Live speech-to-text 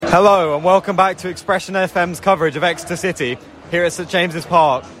Hello and welcome back to Expression FM's coverage of Exeter City here at St James's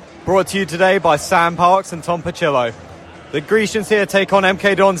Park, brought to you today by Sam Parks and Tom Picillo. The Grecians here take on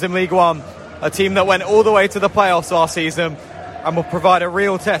MK Dons in League One, a team that went all the way to the playoffs last season and will provide a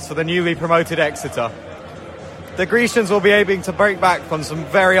real test for the newly promoted Exeter. The Grecians will be aiming to break back from some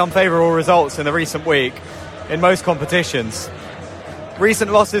very unfavourable results in the recent week in most competitions.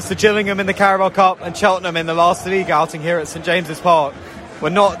 Recent losses to Gillingham in the Carabao Cup and Cheltenham in the last league outing here at St James's Park were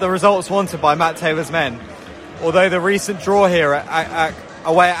not the results wanted by Matt Taylor's men, although the recent draw here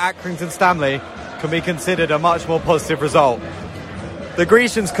away at Accrington Stanley can be considered a much more positive result. The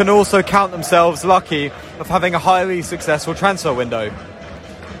Grecians can also count themselves lucky of having a highly successful transfer window.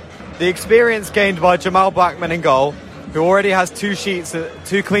 The experience gained by Jamal Blackman in goal, who already has two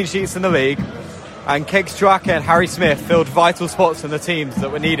clean sheets in the league, and Kegs Chuaka and Harry Smith filled vital spots in the teams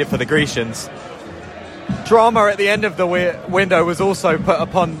that were needed for the Grecians. Drama at the end of the window was also put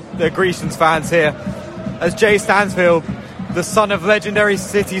upon the Grecians fans here, as Jay Stansfield, the son of legendary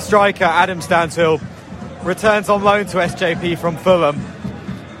City striker Adam Stansfield, returns on loan to SJP from Fulham.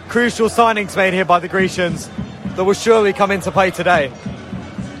 Crucial signings made here by the Grecians that will surely come into play today.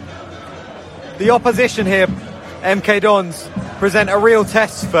 The opposition here, MK Dons, present a real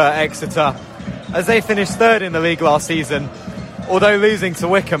test for Exeter, as they finished third in the league last season, although losing to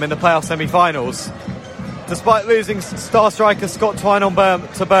Wickham in the playoff semi-finals. Despite losing star striker Scott Twine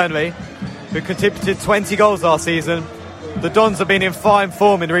to Burnley, who contributed 20 goals last season, the Dons have been in fine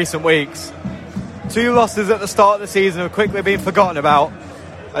form in recent weeks. Two losses at the start of the season have quickly been forgotten about,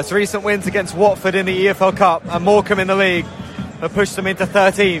 as recent wins against Watford in the EFL Cup and Morecambe in the league have pushed them into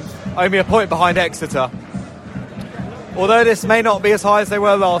 13th, only a point behind Exeter. Although this may not be as high as they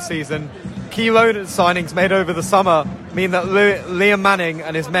were last season, key loan signings made over the summer mean that Liam Manning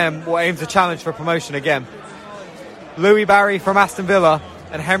and his men will aim to challenge for promotion again. Louis Barry from Aston Villa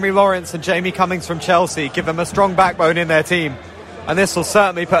and Henry Lawrence and Jamie Cummings from Chelsea give them a strong backbone in their team, and this will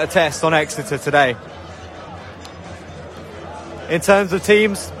certainly put a test on Exeter today. In terms of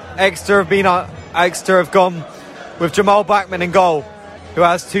teams, Exeter have gone with Jamal Blackman in goal, who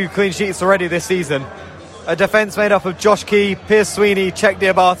has two clean sheets already this season. A defence made up of Josh Key, Piers Sweeney, Czech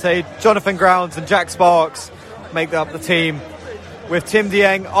Diabate, Jonathan Grounds and Jack Sparks make up the team, with Tim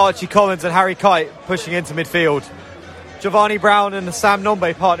Dieng, Archie Collins and Harry Kite pushing into midfield. Giovanni Brown and Sam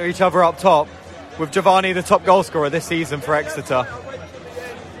Nombe partner each other up top, with Giovanni the top goalscorer this season for Exeter.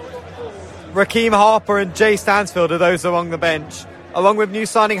 Raheem Harper and Jay Stansfield are those along the bench, along with new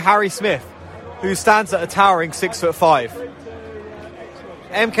signing Harry Smith, who stands at a towering 6'5".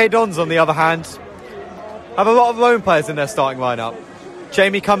 MK Dons, on the other hand, have a lot of lone players in their starting lineup.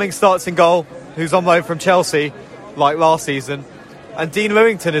 Jamie Cummings starts in goal, who's on loan from Chelsea, like last season, and Dean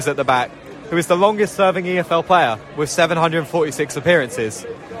Lewington is at the back, who is the longest serving EFL player with 746 appearances.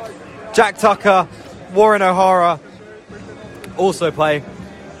 Jack Tucker, Warren O'Hara also play,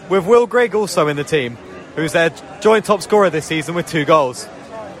 with Will Grigg also in the team, who's their joint top scorer this season with 2 goals.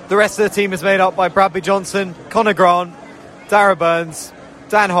 The rest of the team is made up by Bradley Johnson, Connor Grant, Dara Burns,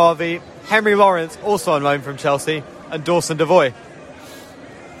 Dan Harvey, Henry Lawrence, also on loan from Chelsea, and Dawson Devoy.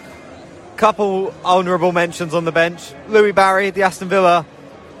 Couple honourable mentions on the bench: Louis Barry, the Aston Villa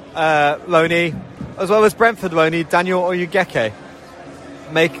loanee, as well as Brentford loanee Daniel Oyugeke.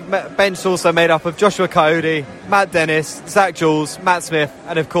 Bench also made up of Joshua Coyote, Matt Dennis, Zach Jules, Matt Smith,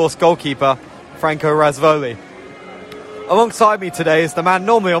 and of course goalkeeper Franco Rasvoli. Alongside me today is the man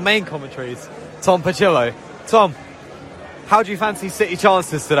normally on main commentaries, Tom Picillo. Tom, how do you fancy City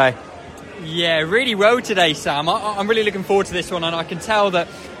chances today? Yeah, really well today, Sam. I'm really looking forward to this one, and I can tell that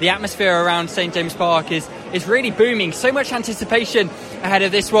the atmosphere around St James Park is really booming. So much anticipation ahead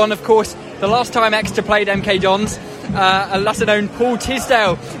of this one. Of course, the last time Exeter played MK Dons, a lesser-known Paul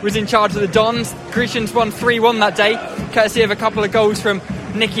Tisdale was in charge of the Dons. Grecians won 3-1 that day, courtesy of a couple of goals from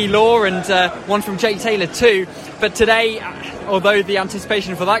Nicky Law and one from Jake Taylor too. But today, although the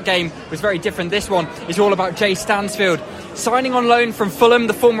anticipation for that game was very different, this one is all about Jay Stansfield. Signing on loan from Fulham,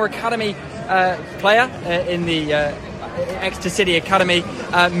 the former academy player in the Exeter City Academy,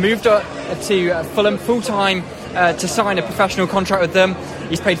 moved to Fulham full-time to sign a professional contract with them.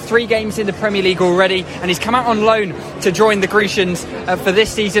 He's played 3 games in the Premier League already, and he's come out on loan to join the Grecians for this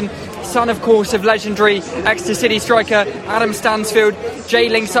season. Son, of course, of legendary Exeter City striker Adam Stansfield. Jay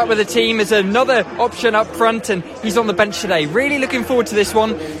links up with the team as another option up front, and he's on the bench today. Really looking forward to this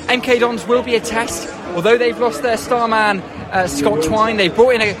one. MK Dons will be a test. Although they've lost their star man, Scott Twine, they've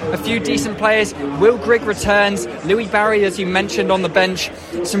brought in a few decent players. Will Grigg returns. Louis Barry, as you mentioned, on the bench.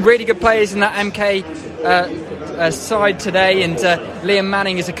 Some really good players in that MK side today, and Liam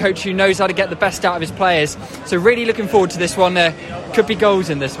Manning is a coach who knows how to get the best out of his players. So really looking forward to this one. Could be goals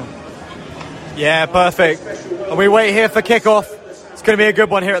in this one. Yeah, perfect. And we wait here for kickoff. It's going to be a good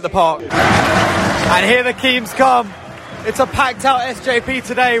one here at the park. And here the Keems come. It's a packed out SJP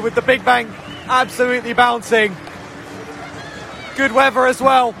today with the Big Bang absolutely bouncing. Good weather as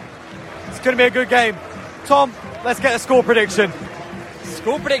well. It's going to be a good game. Tom, let's get a score prediction.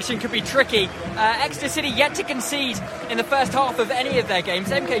 Score prediction could be tricky. Exeter City yet to concede in the first half of any of their games.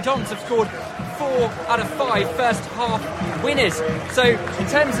 MK Dons have scored 4 out of 5 first half winners. So in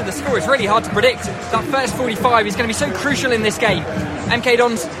terms of the score, it's really hard to predict. That first 45 is going to be so crucial in this game. MK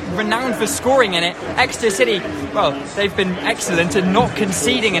Dons renowned for scoring in it. Exeter City, well, they've been excellent at not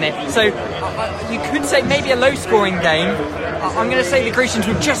conceding in it. So you could say maybe a low scoring game. I'm going to say the Grecians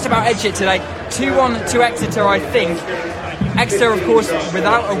will just about edge it today. 2-1 to Exeter, I think. Exeter, of course,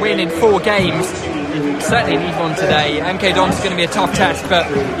 without a win in 4 games, you certainly need one today. MK Dons is going to be a tough test, but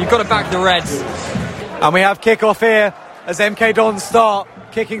you've got to back the Reds. And we have kick-off here as MK Dons start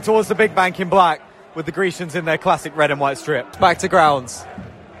kicking towards the Big Bank in black with the Grecians in their classic red and white strip. Back to Grounds.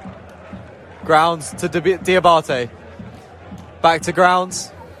 Grounds to Diabate. Back to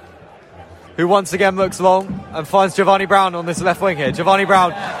Grounds, who once again looks long and finds Giovanni Brown on this left wing here. Giovanni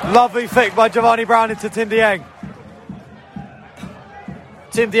Brown, lovely flick by Giovanni Brown into Tim Dieng.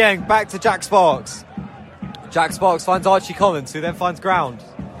 Tim Dieng back to Jack Sparks. Jack Sparks finds Archie Collins, who then finds Ground.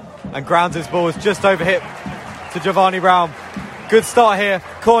 And Grounds' ball is just over hit to Giovanni Brown. Good start here.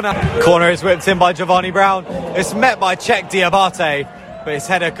 Corner is whipped in by Giovanni Brown. It's met by Czech Diabate, but his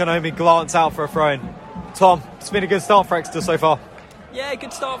header can only glance out for a throw-in. Tom, it's been a good start for Exeter so far. Yeah,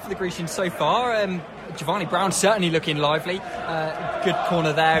 good start for the Grecians so far. Giovanni Brown certainly looking lively. Good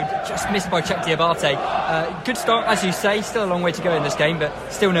corner there, just missed by Czech Diabate. Good start, as you say. Still a long way to go in this game,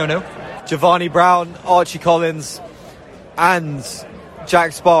 but still 0-0. Giovanni Brown, Archie Collins and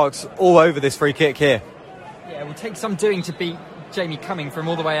Jack Sparks all over this free kick here. Yeah, it will take some doing to beat Jamie Cumming from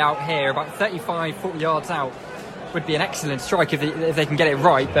all the way out here, about 35-40 yards out. Would be an excellent strike if they can get it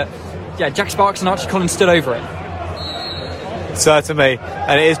right, but yeah, Jack Sparks and Archie Collins stood over it. Certainly,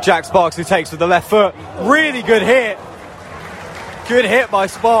 and it is Jack Sparks who takes with the left foot. Really good hit. Good hit by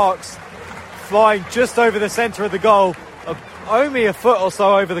Sparks, flying just over the centre of the goal, only a foot or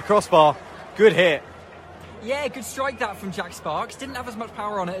so over the crossbar. Good hit. Yeah, good strike that from Jack Sparks. Didn't have as much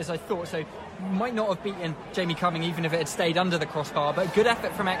power on it as I thought, so might not have beaten Jamie Cumming even if it had stayed under the crossbar, but good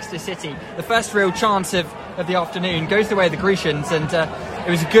effort from Exeter City. The first real chance of the afternoon goes the way of the Grecians, and it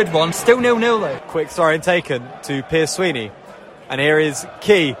was a good one. Still 0-0 though. Quick throw in taken to Piers Sweeney. And here is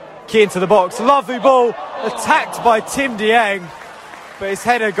Key into the box. Lovely ball, attacked by Tim Dieng, but his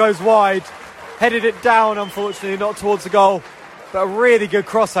header goes wide. Headed it down, unfortunately, not towards the goal. But a really good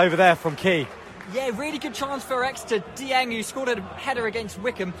crossover there from Key. Yeah, really good chance for Exeter. Dieng, who scored a header against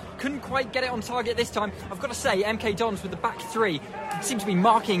Wickham, couldn't quite get it on target this time. I've got to say, MK Dons with the back three seem to be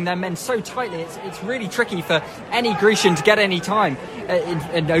marking their men so tightly. It's really tricky for any Grecian to get any time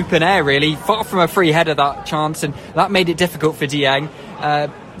in open air, really. Far from a free header, that chance, and that made it difficult for Dieng.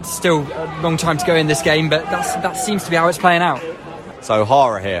 Still a long time to go in this game, but that seems to be how it's playing out. So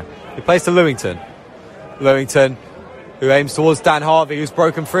Hara here. He plays to Lewington. Lewington, who aims towards Dan Harvey, who's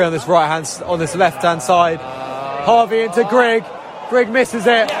broken free on this left-hand side. Harvey into Grigg. Grigg misses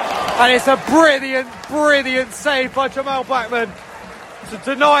it. And it's a brilliant save by Jamal Blackman to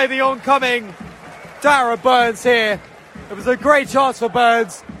deny the oncoming Dara Burns here. It was a great chance for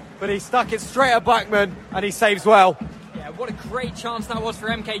Burns, but he stuck it straight at Blackman, and he saves well. Yeah, what a great chance that was for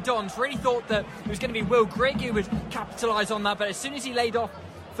MK Dons. Really thought that it was going to be Will Grigg who would capitalise on that, but as soon as he laid off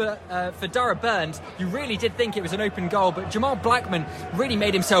for Dara Burns, you really did think it was an open goal, but Jamal Blackman really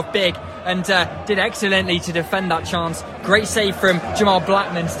made himself big and did excellently to defend that chance. Great save from Jamal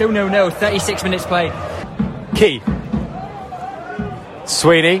Blackman. Still 0-0, 36 minutes played. Key.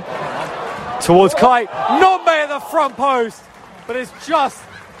 Sweeney towards Kite. Nombe at the front post, but it's just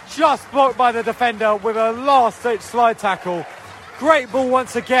blocked by the defender with a last-ditch slide tackle. Great ball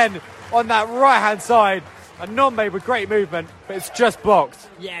once again on that right-hand side. And Nombe with great movement, but it's just blocked.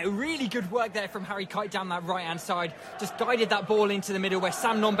 Yeah, really good work there from Harry Kite down that right-hand side. Just guided that ball into the middle where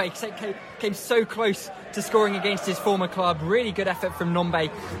Sam Nombe came so close to scoring against his former club. Really good effort from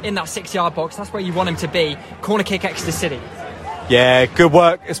Nombe in that 6-yard box. That's where you want him to be. Corner kick, Exeter City. Yeah, good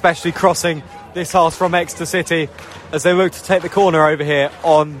work, especially crossing this half from Exeter City as they look to take the corner over here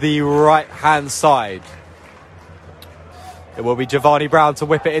on the right-hand side. It will be Giovanni Brown to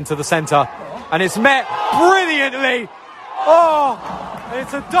whip it into the centre. And it's met brilliantly. Oh, and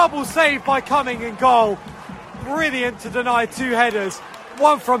it's a double save by Cumming in goal. Brilliant to deny 2 headers.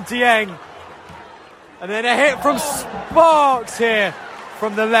 One from Dieng And then a hit from Sparks here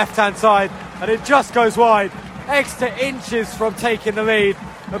from the left-hand side. And it just goes wide. Exeter inches from taking the lead.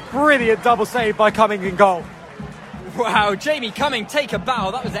 A brilliant double save by Cummings in goal. Wow, Jamie Cumming, take a bow.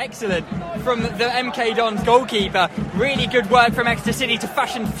 That was excellent from the MK Dons goalkeeper. Really good work from Exeter City to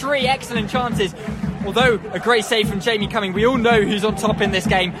fashion 3 excellent chances. Although a great save from Jamie Cumming, we all know who's on top in this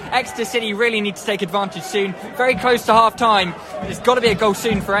game. Exeter City really need to take advantage soon. Very close to half-time. There's got to be a goal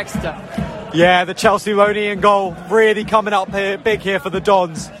soon for Exeter. Yeah, the Chelsea Loney in goal. Really coming up here, big here for the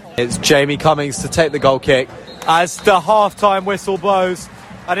Dons. It's Jamie Cummings to take the goal kick as the half-time whistle blows.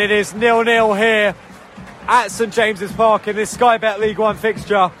 And it is 0-0 here at St James's Park in this Sky Bet League One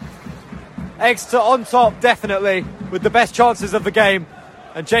fixture. Exeter on top, definitely, with the best chances of the game.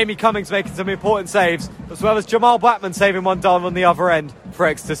 And Jamie Cummings making some important saves, as well as Jamal Blackman saving one down on the other end for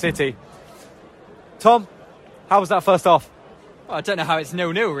Exeter City. Tom, how was that first half? Well, I don't know how it's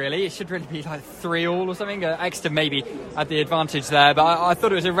 0-0 really. It should really be like 3-3 or something. Exeter maybe had the advantage there, but I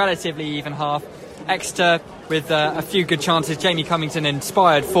thought it was a relatively even half. Exeter with a few good chances. Jamie Cummings in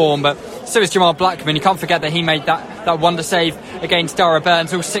inspired form, but so is Jamal Blackman. You can't forget that he made that wonder save against Dara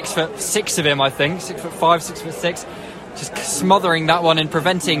Burns, all 6'6" of him, I think, 6'5", 6'6", just smothering that one and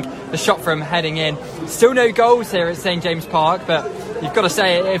preventing the shot from heading in. Still no goals here at St James Park, but you've got to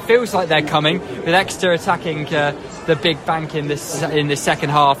say it feels like they're coming with Exeter attacking the big bank in this second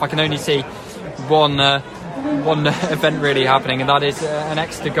half. I can only see one event really happening, and that is an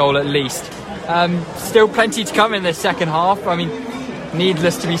Exeter goal at least. Still plenty to come in this second half. I mean,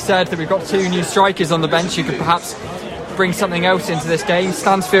 needless to be said that we've got 2 new strikers on the bench who could perhaps bring something else into this game.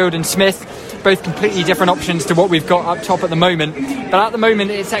 Stansfield and Smith, both completely different options to what we've got up top at the moment. But at the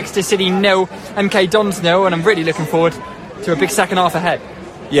moment it's Exeter City 0, MK Dons 0, and I'm really looking forward to a big second half ahead.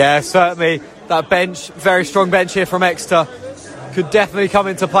 Yeah, certainly that bench, very strong bench here from Exeter, could definitely come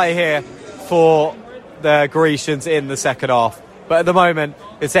into play here for the Grecians in the second half. But at the moment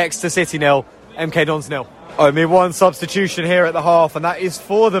it's Exeter City 0, MK Dons 0. Only one substitution here at the half, and that is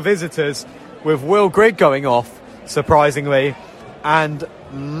for the visitors, with Will Grigg going off, surprisingly, and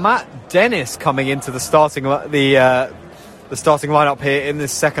Matt Dennis coming into the starting lineup here in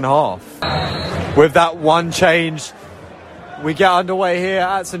this second half. With that one change, we get underway here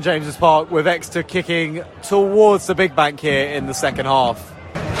at St James's Park with Exeter kicking towards the big bank here in the second half.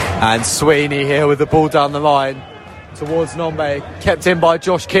 And Sweeney here with the ball down the line towards Nombe, kept in by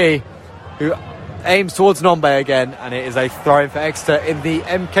Josh Key, who aims towards Nombe again, and it is a throw-in for Exeter in the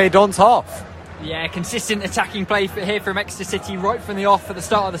MK Dons half. Yeah, consistent attacking play here from Exeter City right from the off at the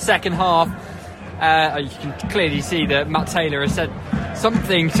start of the second half. You can clearly see that Matt Taylor has said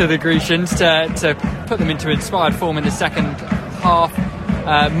something to the Grecians to put them into inspired form in the second half,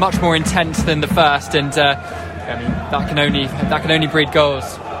 much more intense than the first, and I mean that can only breed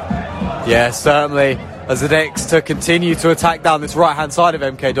goals. Yeah, certainly. As the Exeter continue to attack down this right-hand side of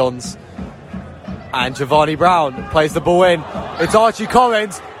MK Dons. And Giovanni Brown plays the ball in. It's Archie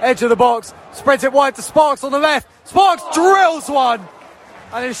Collins, edge of the box, spreads it wide to Sparks on the left. Sparks drills one,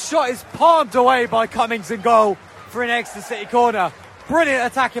 and his shot is palmed away by Cummings in goal for an Exeter City corner.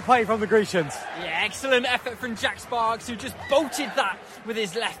 Brilliant attacking play from the Grecians. Yeah, excellent effort from Jack Sparks, who just bolted that with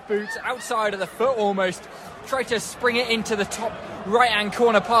his left boot outside of the foot almost. Tried to spring it into the top right-hand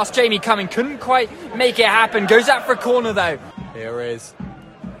corner past Jamie Cumming. Couldn't quite make it happen. Goes out for a corner though. Here is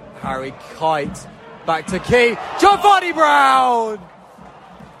Harry Kite. Back to Key. Giovanni Brown!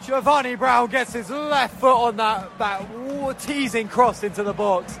 Giovanni Brown gets his left foot on that teasing cross into the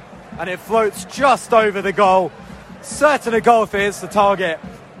box, and it floats just over the goal. Certain a goal if it hits the target,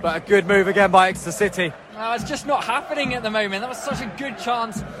 but a good move again by Exeter City. It's just not happening at the moment. That was such a good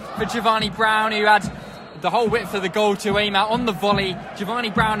chance for Giovanni Brown, who had the whole width of the goal to aim at on the volley.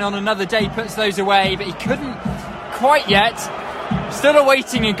 Giovanni Brown on another day puts those away, but he couldn't quite yet. Still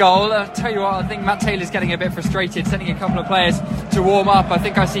awaiting a goal. I'll tell you what, I think Matt Taylor's getting a bit frustrated, sending a couple of players to warm up. I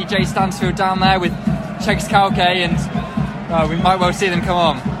think I see Jay Stansfield down there with Chegs Kalke, and we might well see them come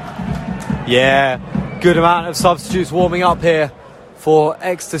on. Yeah, good amount of substitutes warming up here for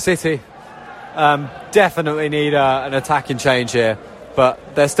Exeter City. Definitely need an attacking change here,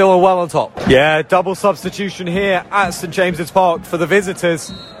 but they're still well on top. Yeah, double substitution here at St James's Park for the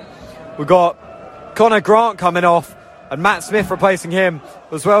visitors. We've got Connor Grant coming off and Matt Smith replacing him,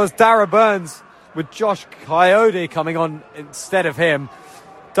 as well as Dara Burns with Josh Coyote coming on instead of him.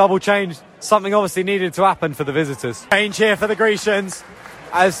 Double change, something obviously needed to happen for the visitors. Change here for the Grecians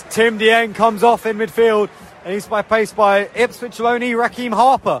as Tim Dieng comes off in midfield, and he's replaced by Ipswich loanee Raheem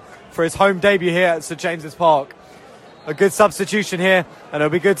Harper for his home debut here at St James's Park. A good substitution here, and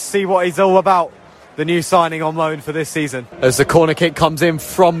it'll be good to see what he's all about, the new signing on loan for this season. As the corner kick comes in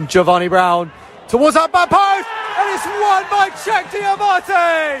from Giovanni Brown towards that back post, and it's won by Czech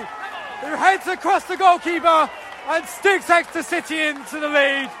Diabate, who heads across the goalkeeper and sticks Exeter City into the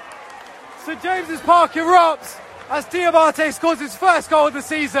lead. St James's Park erupts as Diabate scores his first goal of the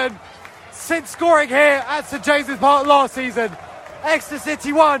season since scoring here at St James's Park last season. Exeter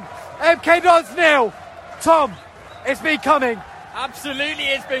City 1, MK Dons 0. Tom, it's been coming. Absolutely,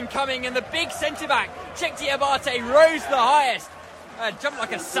 it's been coming, and the big centre-back, Czech Diabate, rose the highest. Jumped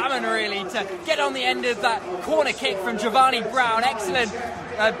like a salmon, really, to get on the end of that corner kick from Giovanni Brown. Excellent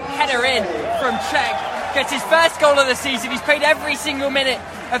header in from Czech. Gets his first goal of the season. He's played every single minute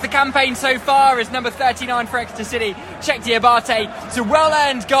of the campaign so far as number 39 for Exeter City, Czech Diabate. It's a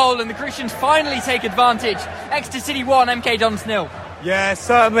well-earned goal, and the Grecians finally take advantage. Exeter City 1, MK Dons 0. Yeah,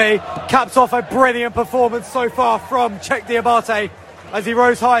 certainly caps off a brilliant performance so far from Czech Diabate as he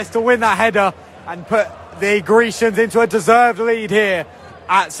rose highest to win that header and put the Grecians into a deserved lead here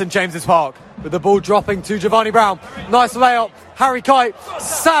at St James's Park. With the ball dropping to Giovanni Brown. Nice layup. Harry Kite.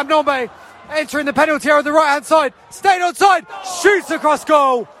 Sam Nombe entering the penalty area on the right-hand side. Staying on side. Shoots across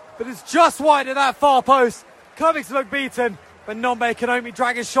goal. But it's just wide of that far post. Coming to look beaten. But Nombe can only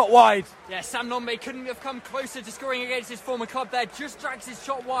drag his shot wide. Yeah, Sam Nombe couldn't have come closer to scoring against his former club there. Just drags his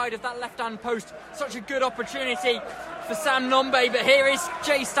shot wide of that left-hand post. Such a good opportunity for Sam Nombe. But here is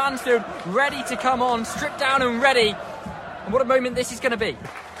Jay Stansfield ready to come on. Stripped down and ready. And what a moment this is going to be.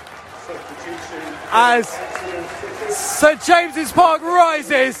 As St James's Park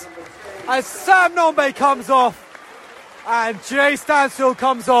rises, as Sam Nombe comes off and Jay Stansfield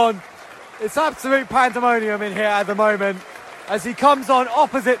comes on. It's absolute pandemonium in here at the moment as he comes on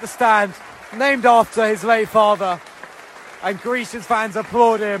opposite the stand, named after his late father, and Grecians fans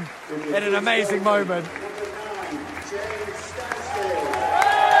applaud him in an amazing moment.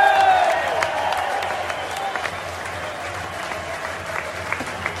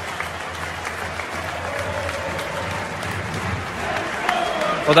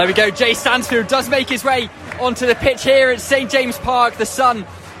 Well, there we go. Jay Stansfield does make his way onto the pitch here at St James Park, the son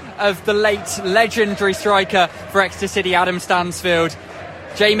of the late legendary striker for Exeter City, Adam Stansfield.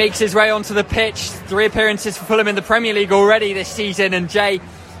 Jay makes his way onto the pitch. 3 appearances for Fulham in the Premier League already this season, and Jay,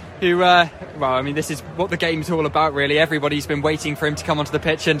 who, this is what the game's all about, really. Everybody's been waiting for him to come onto the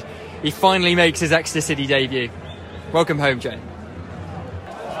pitch, and he finally makes his Exeter City debut. Welcome home, Jay.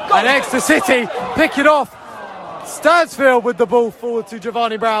 And Exeter City pick it off. Stansfield with the ball forward to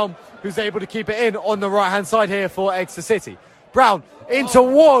Giovanni Brown, who's able to keep it in on the right-hand side here for Exeter City. Brown in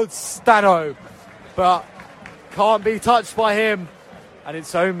towards Stano, but can't be touched by him, and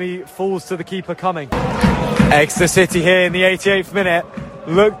it's only falls to the keeper coming. Exeter City here in the 88th minute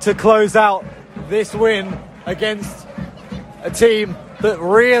look to close out this win against a team that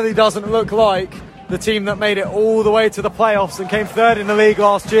really doesn't look like the team that made it all the way to the playoffs and came third in the league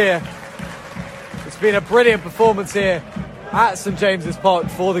last year. It's been a brilliant performance here at St James's Park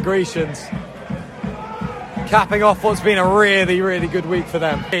for the Grecians, capping off what's been a really, really good week for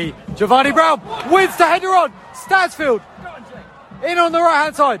them. Giovanni Brown wins the header on. Stansfield in on the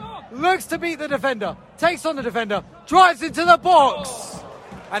right-hand side. Looks to beat the defender. Takes on the defender. Drives into the box.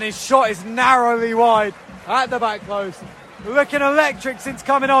 And his shot is narrowly wide at the back post. Looking electric since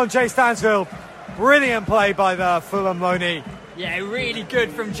coming on, Jay Stansfield. Brilliant play by the Fulham loanee. Yeah, really good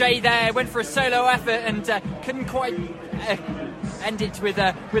from Jay there. Went for a solo effort and couldn't quite end it with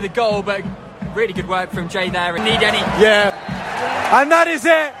a goal, but really good work from Jay there. Need any? Yeah, and that is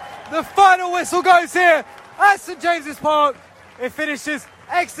it. The final whistle goes here at St James's Park. It finishes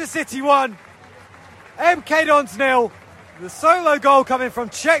Exeter City 1, MK Dons 0. The solo goal coming from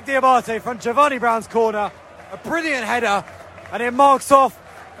Czech Diabate from Giovanni Brown's corner. A brilliant header, and it marks off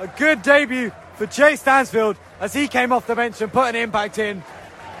a good debut for Jay Stansfield as he came off the bench and put an impact in.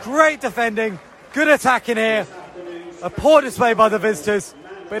 Great defending, good attacking here. A poor display by the visitors,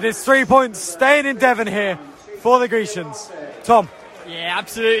 but it's 3 points staying in Devon here for the Grecians. Tom. Yeah,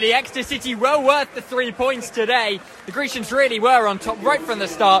 absolutely. Exeter City well worth the 3 points today. The Grecians really were on top right from the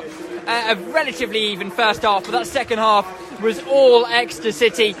start. A relatively even first half, but that second half was all Exeter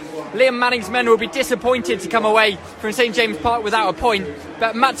City. Liam Manning's men will be disappointed to come away from St James Park without a point,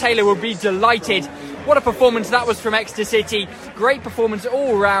 but Matt Taylor will be delighted. What a performance that was from Exeter City. Great performance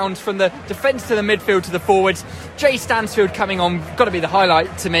all round, from the defence to the midfield to the forwards. Jay Stansfield coming on, got to be the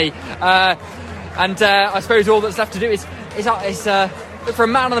highlight to me. I suppose all that's left to do is look for a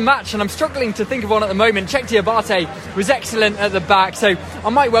man of the match, and I'm struggling to think of one at the moment. Czech Diabate was excellent at the back, so I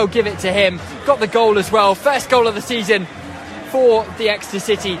might well give it to him. Got the goal as well. First goal of the season for the Exeter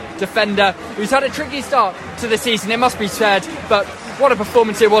City defender, who's had a tricky start to the season, it must be said, but what a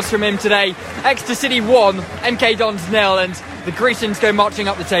performance it was from him today. Exeter City 1, MK Dons 0, and the Grecians go marching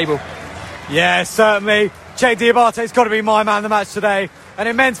up the table. Yeah, certainly. Jake Diabate's got to be my man of the match today. An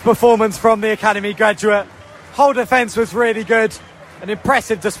immense performance from the academy graduate. Whole defence was really good. An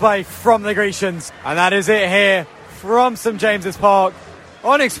impressive display from the Grecians. And that is it here from St James's Park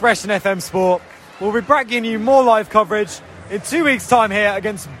on Expression FM Sport. We'll be bringing you more live coverage in 2 weeks' time here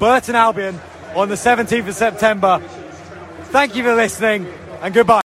against Burton Albion on the 17th of September. Thank you for listening and goodbye.